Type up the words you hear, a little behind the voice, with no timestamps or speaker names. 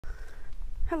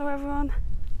Hello everyone,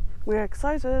 we're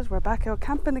excited, we're back out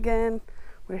camping again.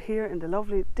 We're here in the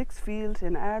lovely Dixfield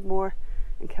in Ardmore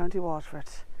in County Waterford,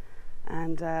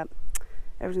 and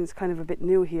everything's kind of a bit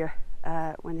new here.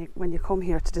 When you come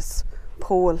here to this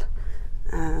pole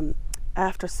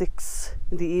after 6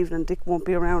 in the evening, Dick won't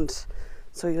be around,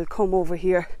 so you'll come over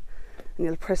here and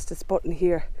you'll press this button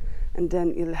here, and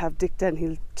then you'll have Dick. Then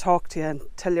he'll talk to you and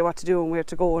tell you what to do and where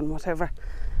to go and whatever.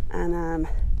 And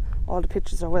all the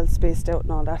pictures are well spaced out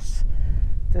and all that.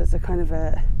 There's a kind of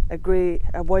a white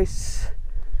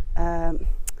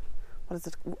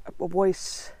a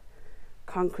white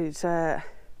concrete, what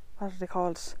are they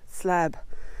called, slab.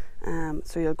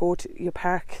 So you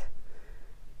park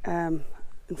in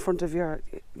front of your,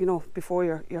 before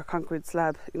your concrete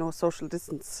slab, social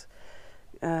distance.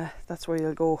 That's where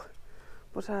you'll go.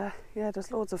 But yeah,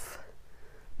 there's loads of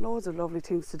lovely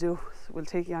things to do. We'll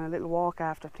take you on a little walk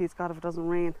after, please God, if it doesn't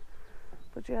rain.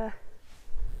 But yeah,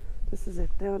 this is it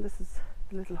now. This is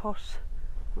the little hut,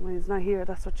 and when he's not here,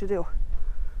 that's what you do.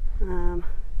 No,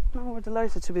 we're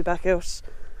delighted to be back out,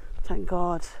 thank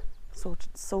God. So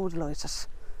delighted.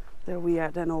 There we are.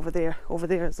 Then over there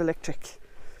is electric.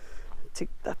 I think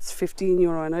that's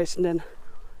 €15 a night, and then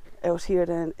out here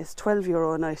then is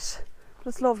 €12 a night. But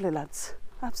it's lovely, lads,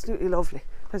 absolutely lovely.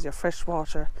 There's your fresh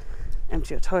water.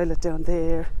 Empty your toilet down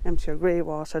there, empty your grey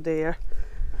water there.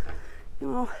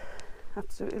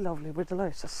 Absolutely lovely, we're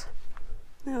delighted.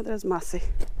 Now there's Massey.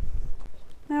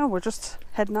 Now we're just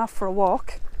heading off for a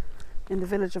walk in the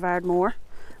village of Ardmore.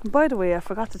 And by the way, I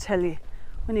forgot to tell you,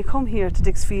 when you come here to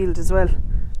Dixfield as well,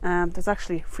 there's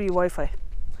actually free Wi-Fi.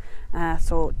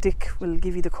 So Dick will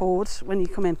give you the code when you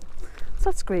come in. So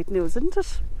that's great news, isn't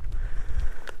it?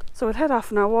 So we'll head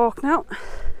off on our walk now.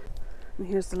 And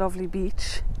here's the lovely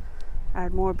beach,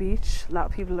 Ardmore Beach. A lot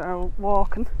of people are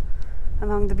walking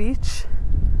along the beach.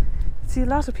 See a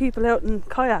lot of people out in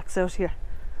kayaks out here,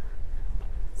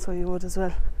 so you would as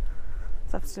well.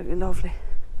 It's absolutely lovely.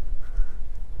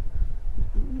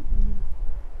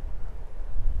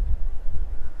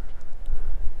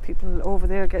 People over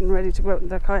there getting ready to go out in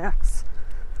their kayaks.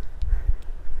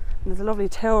 And there's a lovely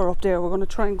tower up there. We're going to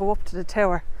try and go up to the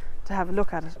tower to have a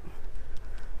look at it.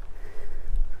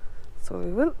 So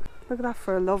we will. Look at that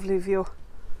for a lovely view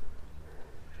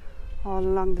all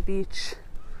along the beach.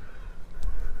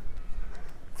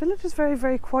 The village is very,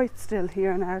 very quiet still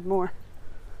here in Ardmore.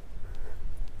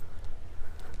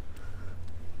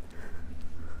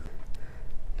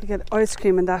 You get ice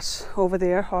cream and that over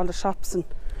there. All the shops and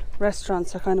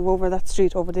restaurants are kind of over that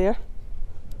street over there.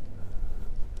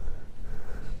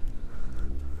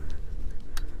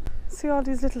 See all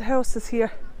these little houses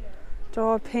here. They're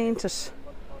all painted.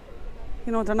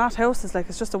 They're not houses, like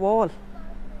it's just a wall.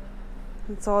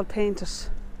 It's all painted.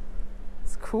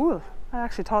 It's cool. I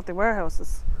actually thought they were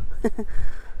houses.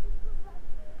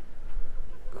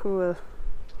 Cool.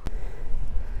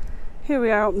 Here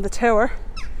we are up in the tower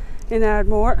in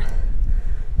Ardmore.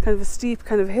 Kind of a steep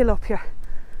kind of hill up here.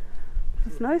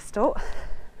 It's nice though.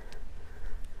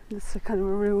 It's kind of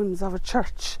ruins of a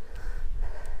church.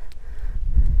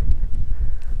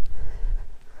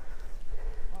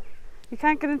 You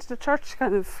can't get into the church,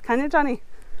 kind of, can you, Johnny?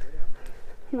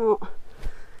 No.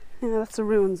 Yeah, that's the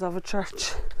ruins of a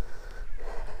church.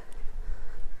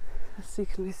 Let's see,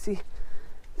 can we see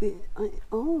the...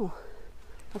 oh,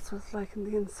 that's what it's like in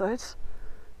the inside.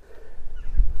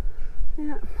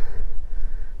 Yeah.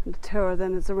 And the tower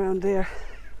then is around there.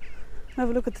 Have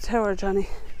a look at the tower, Johnny.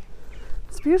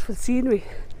 It's beautiful scenery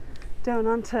down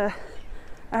onto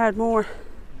Ardmore.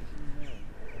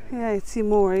 Yeah, you'd see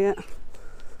more, yeah.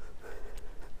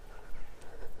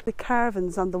 The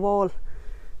carvings on the wall.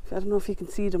 I don't know if you can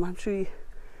see them. I'm sure you,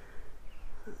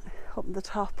 up in the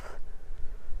top.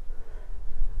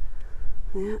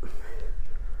 Yeah.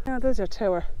 Now there's your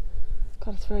tower.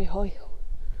 God, it's very high.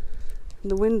 And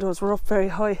the windows were up very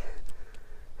high,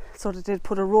 so they did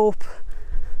put a rope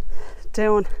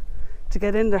down to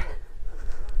get in there.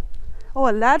 Oh,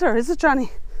 a ladder, is it,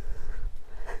 Johnny?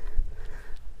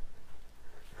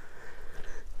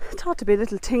 I thought to be a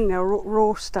little thing now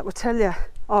wrote that would tell you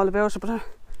all about it, but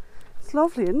it's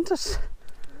lovely, isn't it?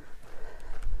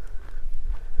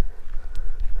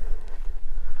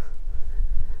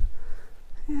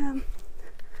 Yeah.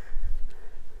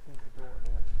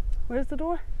 Where's the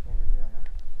door? Over here,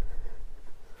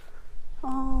 no?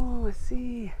 Oh, I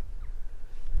see.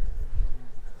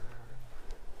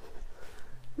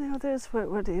 Now there's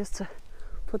where they used to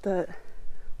put the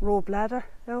rope ladder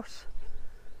out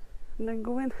and then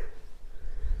go in.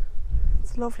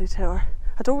 It's a lovely tower.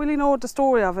 I don't really know the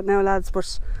story of it now, lads,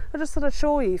 but I just thought I'd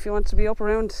show you if you want to be up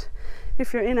around.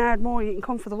 If you're in Ardmore, you can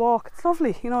come for the walk. It's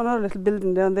lovely. You know, another little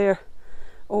building down there,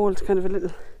 old, kind of a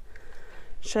little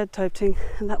shed type thing,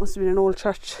 and that must have been an old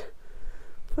church.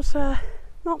 But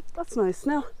no, that's nice.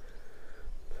 Now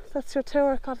that's your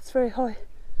tower. God, it's very high,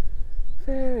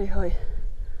 very high.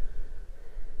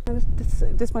 And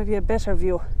this might be a better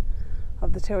view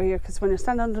of the tower here, because when you're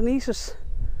standing underneath it,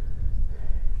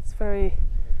 it's very,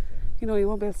 you know, you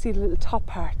won't be able to see the little top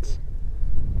part.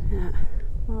 Yeah,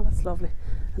 oh, that's lovely.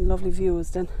 And lovely views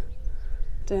then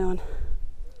down.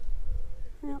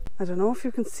 Yeah. I don't know if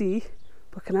you can see,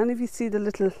 but can any of you see the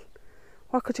little,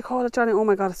 what could you call it, Johnny? Oh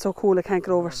my God, it's so cool, I can't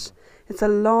get over it. It's a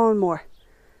lawnmower,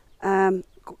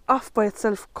 off by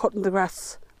itself, cutting the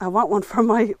grass. I want one for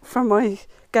my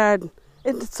garden.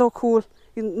 Isn't it so cool?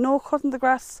 You know, cutting the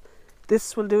grass,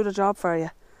 this will do the job for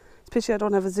you. It's a pity I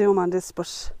don't have a zoom on this,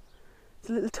 but it's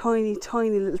a little tiny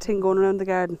little thing going around the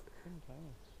garden.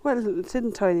 Well, it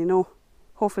isn't tiny, no.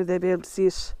 Hopefully they'll be able to see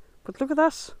it. But look at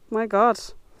that, my God.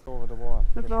 Over the wall.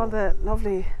 Look at all the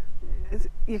lovely,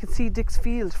 you can see Dick's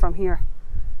Field from here.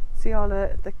 See all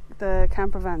the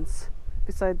camper vans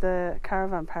beside the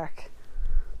caravan park.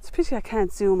 It's a pity I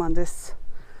can't zoom on this,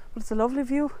 but it's a lovely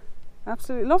view.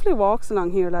 Absolutely lovely walks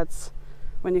along here, lads,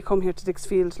 when you come here to Dick's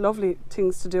Field. Lovely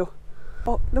things to do.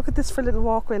 Oh, look at this for a little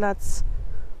walkway, lads.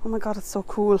 Oh my God, it's so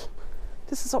cool.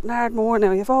 This is up in Ardmore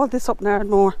now. You have all this up in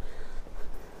Ardmore.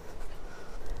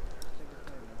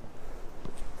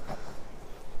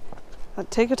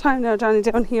 Take your time now, Johnny,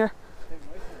 down here.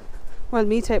 Well,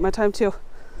 me take my time too.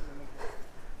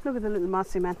 Look at the little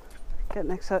mossy man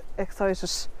getting excited.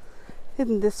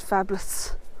 Isn't this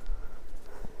fabulous?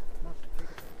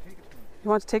 You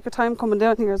want to take your time coming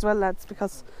down here as well, lads,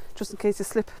 because just in case you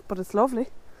slip, but it's lovely.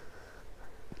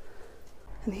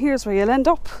 And here's where you'll end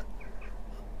up.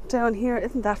 Down here,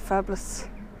 isn't that fabulous?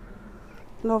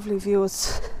 Lovely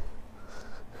views.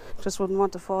 Just wouldn't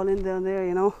want to fall in down there,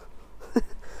 you know.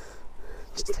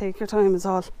 Just take your time is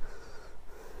all.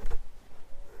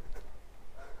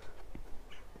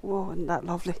 Whoa, isn't that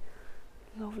lovely?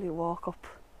 Lovely walk up.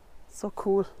 So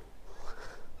cool.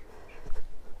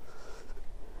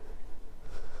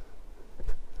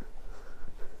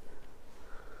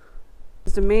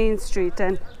 There's the main street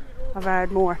then of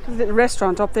Ardmore. There's a little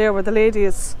restaurant up there where the lady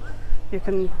is. You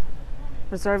can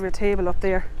reserve your table up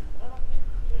there.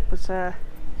 But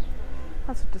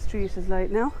that's what the street is like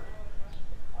now.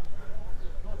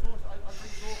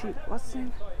 What's the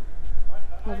name?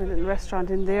 Lovely little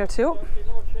restaurant in there too.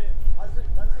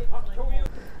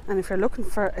 And if you're looking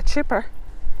for a chipper,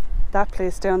 that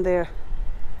place down there,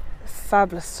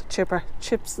 fabulous chipper.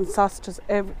 Chips and sausages,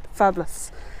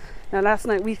 fabulous. Now last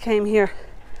night we came here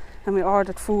and we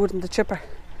ordered food in the chipper,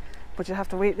 but you have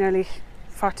to wait nearly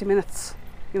 40 minutes.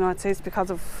 You know, I'd say it's because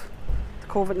of the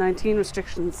COVID-19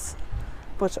 restrictions.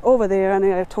 But over there, and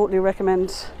I totally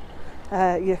recommend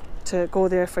you to go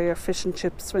there for your fish and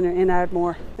chips when you're in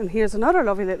Ardmore. And here's another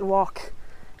lovely little walk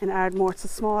in Ardmore. It's a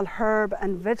small herb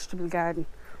and vegetable garden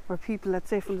where people, let's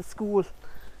say from the school,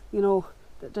 you know,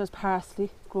 there's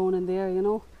parsley grown in there, you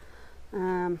know,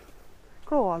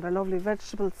 grow all their lovely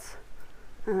vegetables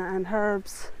and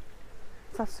herbs.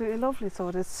 It's absolutely lovely. So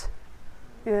it is.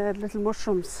 Yeah, little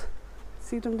mushrooms,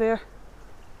 see them there,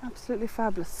 absolutely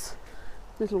fabulous.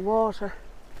 Little water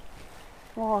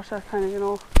kind of, you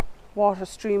know, water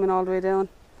streaming all the way down.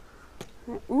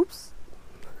 Oops,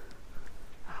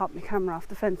 I hopped my camera off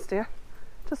the fence there.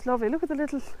 Just lovely. Look at the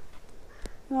little,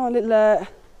 you know, little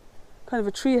kind of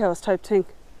a tree house type thing,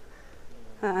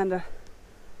 and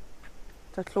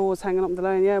their clothes hanging up in the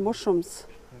line. Yeah, mushrooms.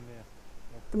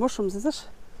 The mushrooms, is it?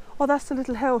 Oh, that's the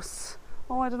little house.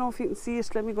 Oh, I don't know if you can see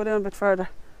it. Let me go down a bit further.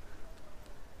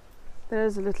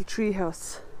 There's a little tree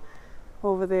house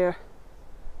over there.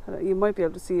 You might be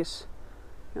able to see it.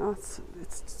 You know, it's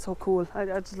so cool. I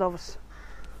just love it.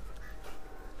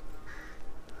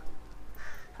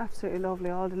 Absolutely lovely.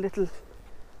 All the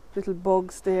little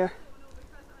bugs there,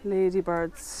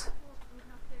 ladybirds.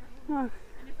 Oh,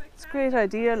 it's a great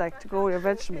idea, like, to grow your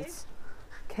vegetables.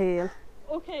 Kale.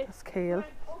 Okay. That's kale.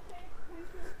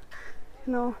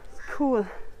 You know, it's cool.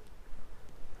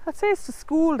 I'd say it's the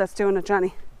school that's doing it,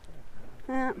 Johnny.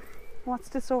 Yeah. What's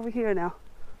this over here now?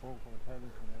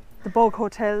 The bug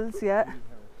hotels, yeah.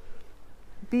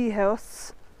 Bee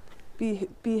house.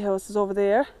 Bee house is over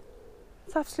there.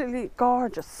 It's absolutely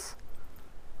gorgeous.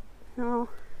 You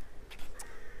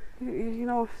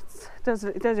know, there's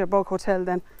your bug hotel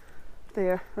then.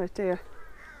 There, right there.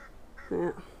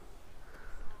 Yeah.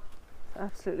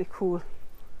 Absolutely cool.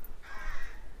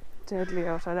 Deadly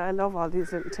out. I love all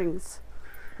these little things.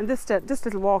 And this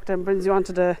little walk then brings you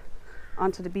onto the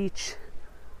beach.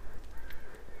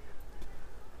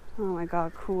 Oh my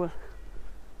god, cool.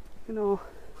 You know,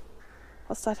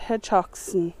 what's that?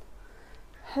 Hedgehogs,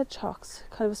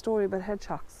 kind of a story about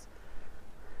hedgehogs.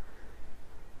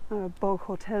 A bug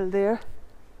hotel there,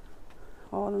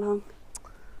 all along.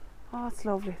 Oh, it's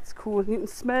lovely, it's cool. You can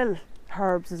smell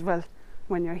herbs as well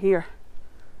when you're here.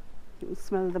 You can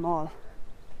smell them all.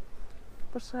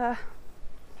 But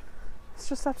it's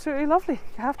just absolutely lovely.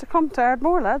 You have to come to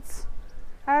Ardmore, lads.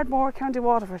 Ardmore, County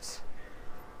Waterford,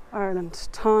 Ireland.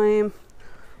 Thyme.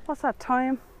 What's that?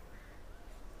 Thyme,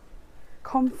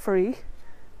 comfrey.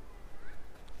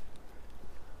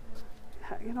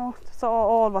 You know, it's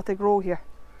all what they grow here.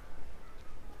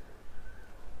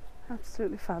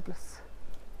 Absolutely fabulous.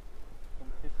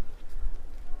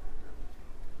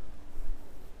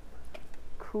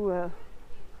 Cool.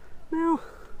 Now,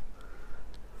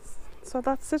 so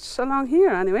that's it along here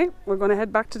anyway. We're going to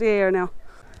head back to the Aire now.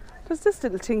 There's this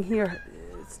little thing here.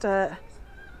 It's the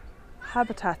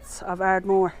habitats of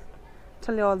Ardmore.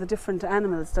 Tell you all the different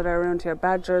animals that are around here.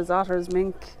 Badgers, otters,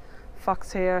 mink,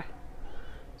 foxhare.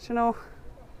 You know,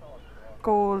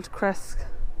 gold crest,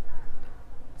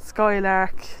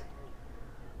 skylark.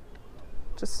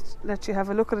 Just let you have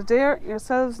a look at it there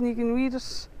yourselves and you can read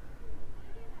it.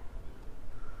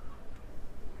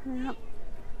 Yeah,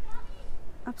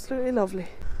 absolutely lovely.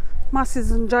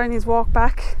 Massey's enjoying his walk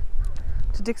back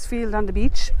to Dixfield on the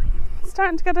beach.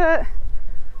 Starting to get a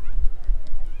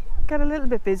little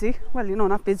bit busy. Well, you know,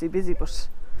 not busy, but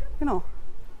you know,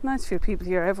 nice few people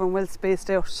here. Everyone well spaced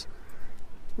out.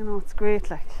 You know, it's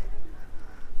great, like,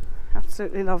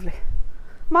 absolutely lovely.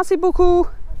 Merci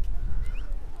beaucoup.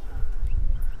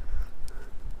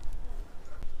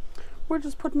 We're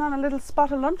just putting on a little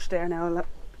spot of lunch there now,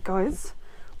 guys.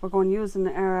 We're going using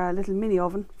our little mini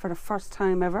oven for the first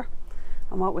time ever,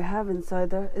 and what we have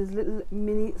inside there is little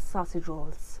mini sausage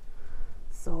rolls.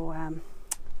 So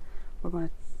we're going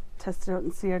to test it out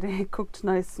and see are they cooked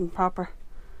nice and proper,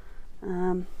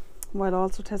 while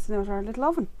also testing out our little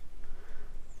oven.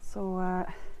 So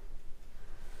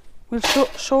we'll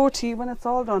show it to you when it's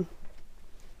all done.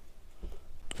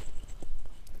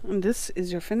 And this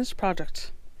is your finished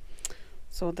product.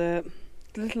 So the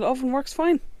little oven works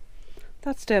fine.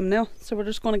 That's them now. So we're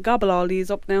just going to gobble all these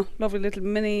up now. Lovely little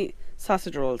mini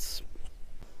sausage rolls.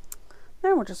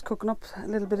 Now we're just cooking up a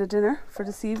little bit of dinner for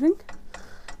this evening.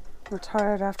 We're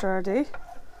tired after our day.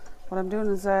 What I'm doing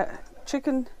is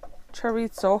chicken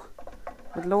chorizo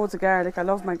with loads of garlic. I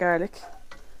love my garlic.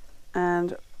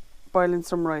 And boiling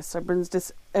some rice. I brings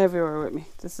this everywhere with me.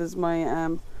 This is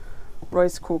my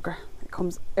rice cooker. It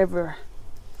comes everywhere.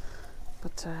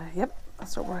 But yep,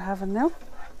 that's what we're having now.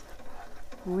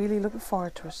 Really looking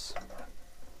forward to it.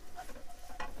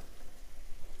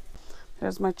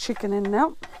 There's my chicken in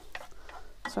now.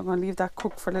 So I'm going to leave that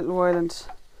cook for a little while and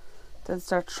then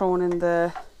start throwing in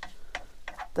the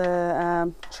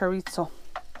chorizo.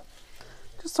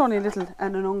 Just only a little,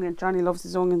 and an onion. Johnny loves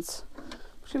his onions.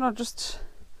 But you know, just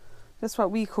that's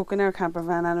what we cook in our camper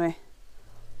van anyway.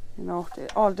 You know,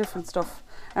 all different stuff.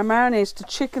 I marinate the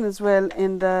chicken as well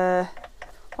in the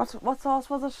what sauce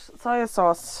was it? Soya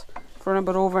sauce for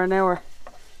about over an hour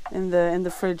in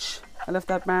the fridge. I left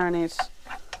that marinate.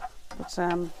 But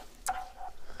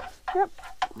yep,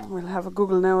 we'll have a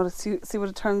Google now to see what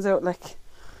it turns out like.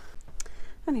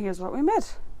 And here's what we made: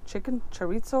 chicken,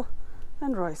 chorizo,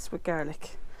 and rice with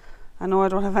garlic. I know I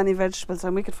don't have any vegetables.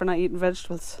 I'm wicked for not eating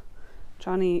vegetables.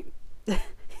 Johnny,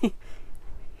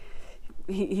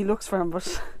 he looks for them,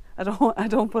 but I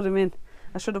don't put him in.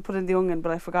 I should have put in the onion,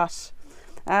 but I forgot.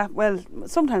 Well,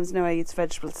 sometimes now I eat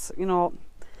vegetables. You know,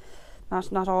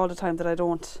 not all the time that I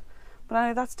don't. But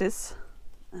anyway, that's this.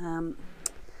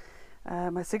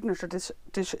 My signature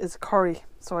dish is curry,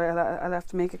 so I'll have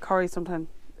to make a curry sometime.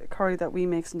 A curry that we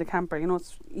makes in the camper. You know,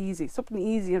 it's easy, something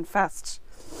easy and fast,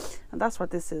 and that's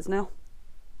what this is now.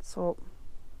 So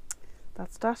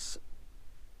that's that.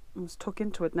 Let's tuck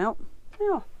into it now.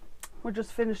 Yeah, we're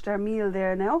just finished our meal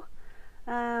there now.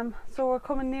 So we're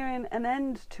coming nearing an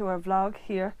end to our vlog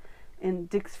here in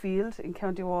Dixfield in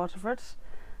County Waterford.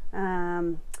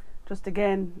 Just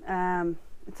again,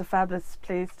 it's a fabulous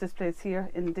place, this place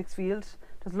here in Dixfield.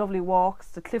 There's lovely walks,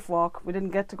 the cliff walk. We didn't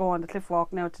get to go on the cliff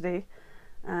walk now today.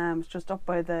 It's just up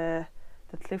by the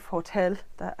Cliff Hotel.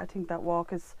 That I think that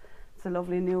walk is, it's a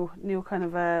lovely new kind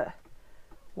of a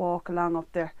walk along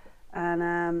up there.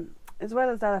 And as well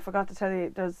as that, I forgot to tell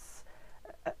you, there's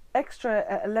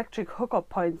extra electric hookup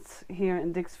points here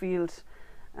in Dixfield.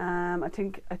 I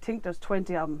think there's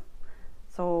 20 of them.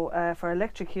 So for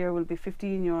electric here will be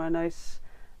 €15 a night,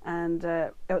 and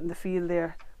out in the field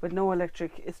there with no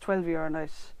electric is €12 a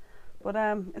night. But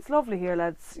it's lovely here,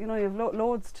 lads. You know, you have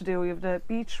loads to do. You have the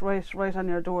beach right on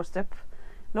your doorstep.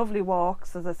 Lovely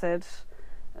walks, as I said.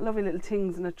 Lovely little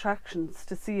things and attractions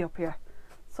to see up here.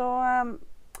 So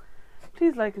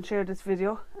please like and share this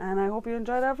video, and I hope you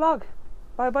enjoyed our vlog.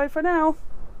 Bye bye for now.